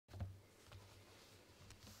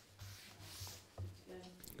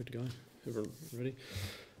Good to go. Everyone ready?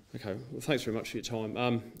 Okay, well, thanks very much for your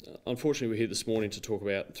time. Unfortunately, we're here this morning to talk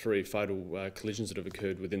about 3 fatal collisions that have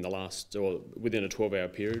occurred within within a 12-hour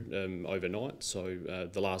period overnight. So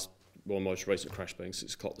most recent crash being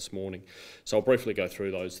 6 o'clock this morning. So I'll briefly go through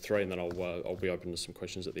those 3, and then I'll be open to some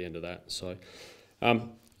questions at the end of that. So,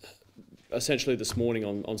 essentially, this morning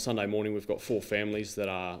on Sunday morning, we've got 4 families that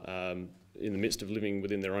are in the midst of living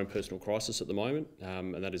within their own personal crisis at the moment,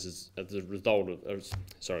 and that is as a result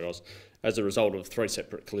of 3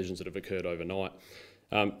 separate collisions that have occurred overnight.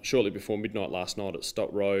 Shortly before midnight last night at Stock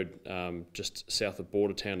Road, just south of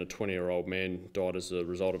Bordertown, a 20-year-old man died as a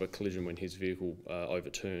result of a collision when his vehicle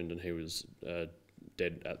overturned, and he was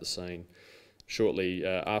dead at the scene. Shortly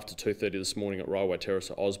after 2:30 this morning at Railway Terrace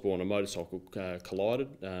at Osborne, a motorcycle collided.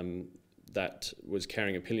 That was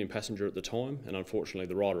carrying a pillion passenger at the time, and unfortunately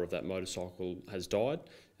the rider of that motorcycle has died,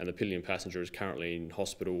 and the pillion passenger is currently in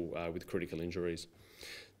hospital with critical injuries.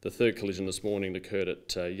 The 3rd collision this morning occurred at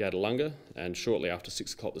Yadalunga, and shortly after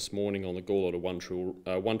 6 o'clock this morning on the Gawler to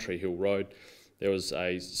One Tree Hill Road, there was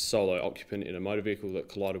a solo occupant in a motor vehicle that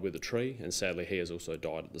collided with a tree, and sadly he has also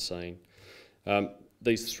died at the scene.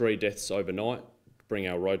 These 3 deaths overnight bring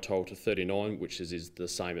our road toll to 39, which is the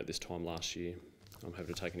same at this time last year. I'm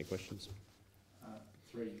happy to take any questions.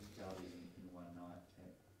 3 fatalities in one night.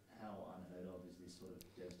 How unheard of is this sort of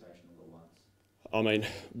devastation all at once? I mean,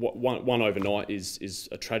 one overnight is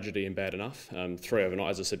a tragedy and bad enough. 3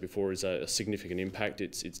 overnight, as I said before, is a significant impact.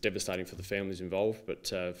 It's devastating for the families involved, but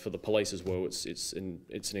for the police as well, it's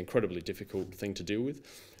an incredibly difficult thing to deal with.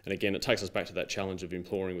 And again, it takes us back to that challenge of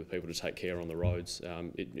imploring with people to take care on the roads.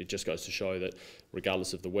 It just goes to show that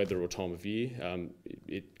regardless of the weather or time of year,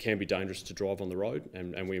 it can be dangerous to drive on the road,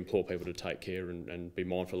 and we implore people to take care and be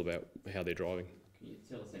mindful about how they're driving. Can you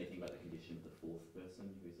tell us anything about the condition of the 4th person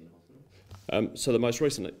who's in hospital? So the most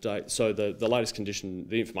recent date, so the latest condition,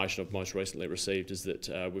 the information I've most recently received is that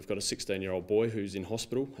we've got a 16-year-old boy who's in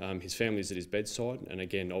hospital. His family is at his bedside, and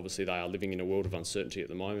again, obviously they are living in a world of uncertainty at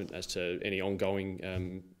the moment as to any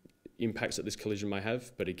ongoing impacts that this collision may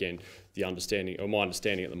have. But again, my understanding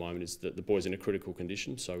at the moment is that the boy's in a critical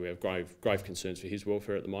condition, so we have grave concerns for his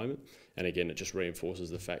welfare at the moment. And again, it just reinforces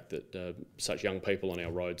the fact that such young people on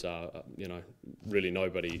our roads are, really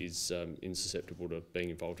nobody is insusceptible to being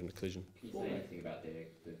involved in a collision. Can you say anything about the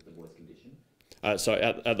boy's condition? So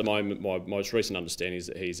at the moment, my most recent understanding is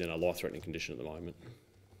that he's in a life-threatening condition at the moment.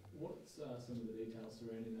 What's some of the details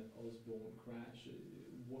surrounding that Osborne crash?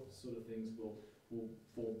 What sort of things will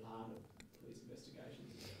form part of police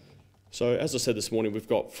investigations? So as I said this morning, we've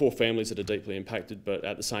got 4 families that are deeply impacted, but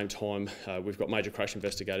at the same time, we've got major crash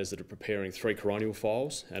investigators that are preparing 3 coronial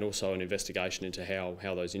files and also an investigation into how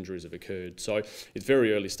those injuries have occurred. So it's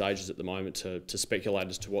very early stages at the moment to speculate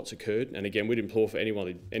as to what's occurred. And again, we'd implore for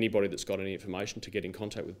anybody that's got any information to get in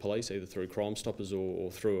contact with police, either through Crime Stoppers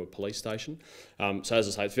or through a police station. So as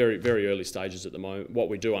I say, it's very, very early stages at the moment. What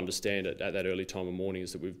we do understand at that early time of morning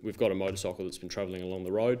is that we've got a motorcycle that's been travelling along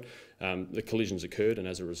the road. The collision's occurred, and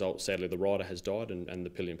as a result, sadly, the rider has died and the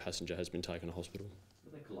pillion passenger has been taken to hospital.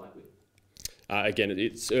 What did they collide with? Again,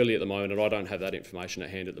 it's early at the moment, and I don't have that information at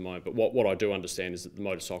hand at the moment, but what I do understand is that the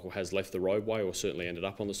motorcycle has left the roadway, or certainly ended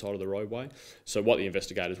up on the side of the roadway. So what the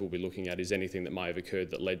investigators will be looking at is anything that may have occurred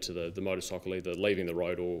that led to the motorcycle either leaving the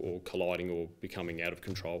road or colliding or becoming out of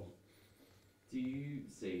control. Do you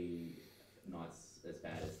see nights as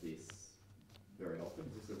bad as this very often?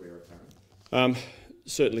 Is this a rare occurrence?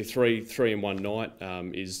 Certainly, three in one night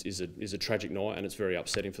is a tragic night, and it's very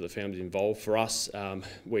upsetting for the families involved. For us, our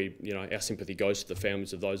sympathy goes to the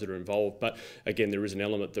families of those that are involved. But again, there is an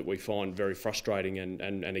element that we find very frustrating,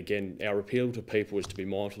 and again, our appeal to people is to be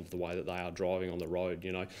mindful of the way that they are driving on the road.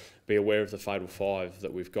 Be aware of the fatal 5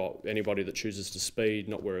 that we've got. Anybody that chooses to speed,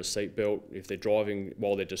 not wear a seatbelt, if they're driving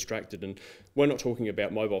while they're distracted, and we're not talking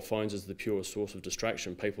about mobile phones as the pure source of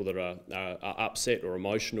distraction. People that are upset or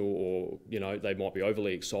emotional, or they might be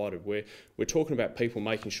overly excited. We're talking about people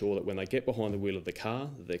making sure that when they get behind the wheel of the car,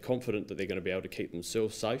 that they're confident that they're going to be able to keep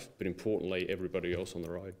themselves safe, but importantly, everybody else on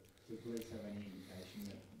the road. Do police have any indication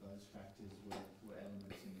that those factors were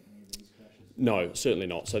elements in any of these crashes? No, certainly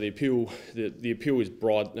not. So the appeal is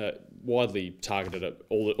widely targeted at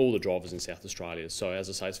all the drivers in South Australia. So as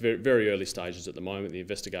I say, it's very, very early stages at the moment. The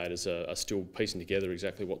investigators are still piecing together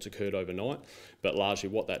exactly what's occurred overnight, but largely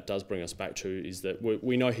what that does bring us back to is that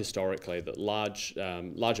we know historically that large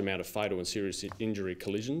amount of fatal and serious injury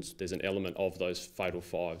collisions, there's an element of those fatal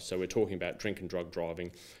 5. So we're talking about drink and drug driving,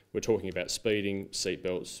 we're talking about speeding,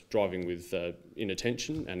 seatbelts, driving with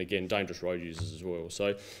inattention, and again, dangerous road users as well.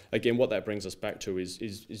 So again, what that brings us back to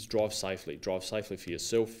is drive safely. Drive safely for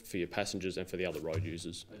yourself, for your passengers and for the other road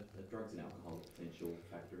users. Are drugs and alcohol a potential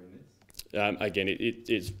factor in this? Again,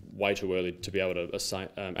 it's way too early to be able to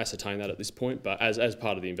ascertain that at this point, but as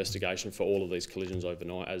part of the investigation for all of these collisions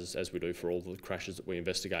overnight, as we do for all the crashes that we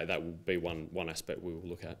investigate, that will be one aspect we will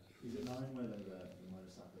look at. Is it known whether the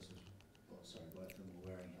motorcyclists, both of them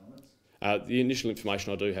were wearing helmets? The initial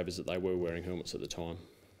information I do have is that they were wearing helmets at the time.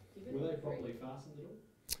 Were they properly fastened at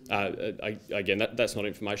all? Again, that's not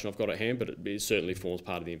information I've got at hand, but it certainly forms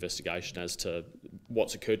part of the investigation as to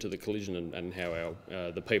what's occurred to the collision and how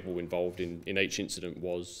the people involved in each incident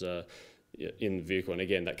was in the vehicle. And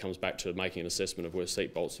again, that comes back to making an assessment of were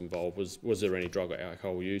seatbelts involved, was there any drug or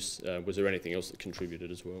alcohol use, was there anything else that contributed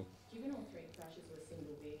as well. Given all three crashes were a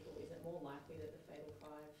single vehicle, is it more likely that the fatal 5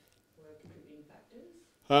 were contributing factors?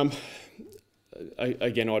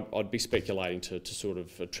 Again, I'd be speculating to sort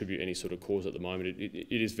of attribute any sort of cause at the moment.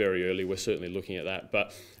 It is very early. We're certainly looking at that.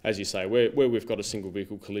 But as you say, where we've got a single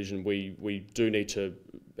vehicle collision, we do need to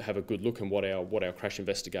have a good look, and what our crash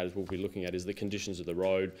investigators will be looking at is the conditions of the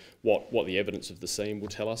road, what the evidence of the scene will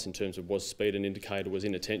tell us in terms of was speed an indicator, was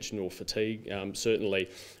inattention or fatigue. Certainly,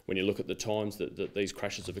 when you look at the times that these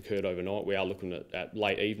crashes have occurred overnight, we are looking at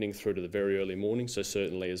late evening through to the very early morning. So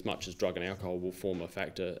certainly, as much as drug and alcohol will form a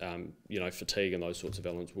factor, fatigue and those sorts of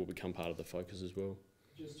elements will become part of the focus as well.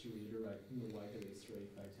 Just to reiterate, in the wake of these 3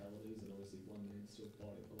 fatalities, and obviously one man still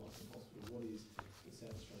fighting for life in hospital, what is the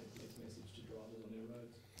South Australian Police message to drivers on our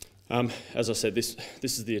roads? As I said, this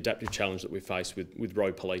is the adaptive challenge that we face with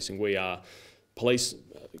road policing. Police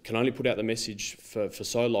can only put out the message for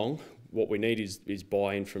so long. What we need is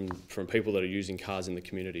buy-in from people that are using cars in the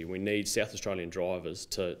community. We need South Australian drivers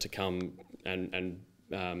to come and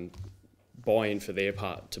buy in for their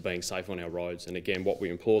part to being safe on our roads. And again, what we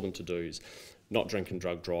implore them to do is not drink and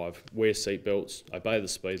drug drive, wear seatbelts, obey the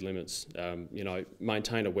speed limits,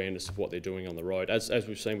 maintain awareness of what they're doing on the road, as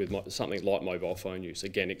we've seen with something like mobile phone use.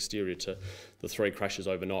 Again, exterior to the 3 crashes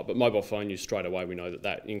overnight, but mobile phone use straight away, we know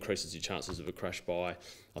that increases your chances of a crash by,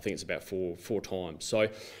 I think it's about four times. So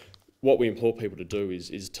what we implore people to do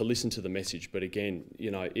is to listen to the message, but again,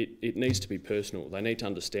 it needs to be personal. They need to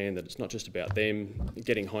understand that it's not just about them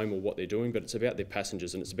getting home or what they're doing, but it's about their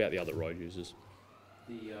passengers and it's about the other road users.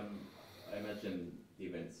 I imagine the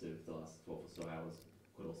events of the last 12 or so hours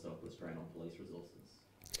could also put a strain on police resources.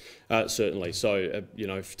 Certainly. So,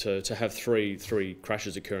 to have three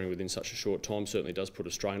crashes occurring within such a short time certainly does put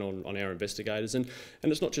a strain on our investigators. And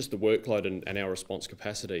it's not just the workload and our response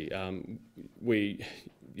capacity. Our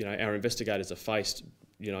investigators are faced,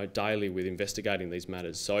 daily with investigating these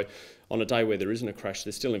matters. So on a day where there isn't a crash,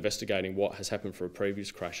 they're still investigating what has happened for a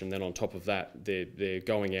previous crash, and then on top of that, they're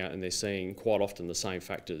going out and they're seeing quite often the same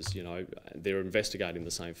factors. They're investigating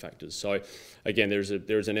the same factors. So again, there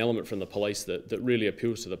is an element from the police that really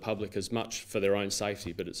appeals to the public as much for their own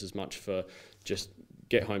safety, but it's as much for just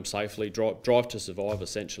get home safely, drive to survive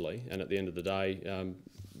essentially, and at the end of the day,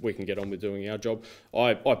 we can get on with doing our job.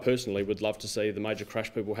 I personally would love to see the major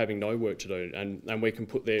crash people having no work to do, and we can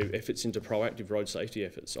put their efforts into proactive road safety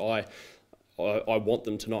efforts. I want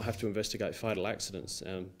them to not have to investigate fatal accidents,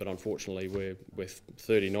 but unfortunately we're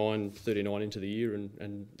 39 into the year,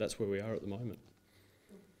 and that's where we are at the moment.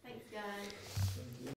 Thanks, guys.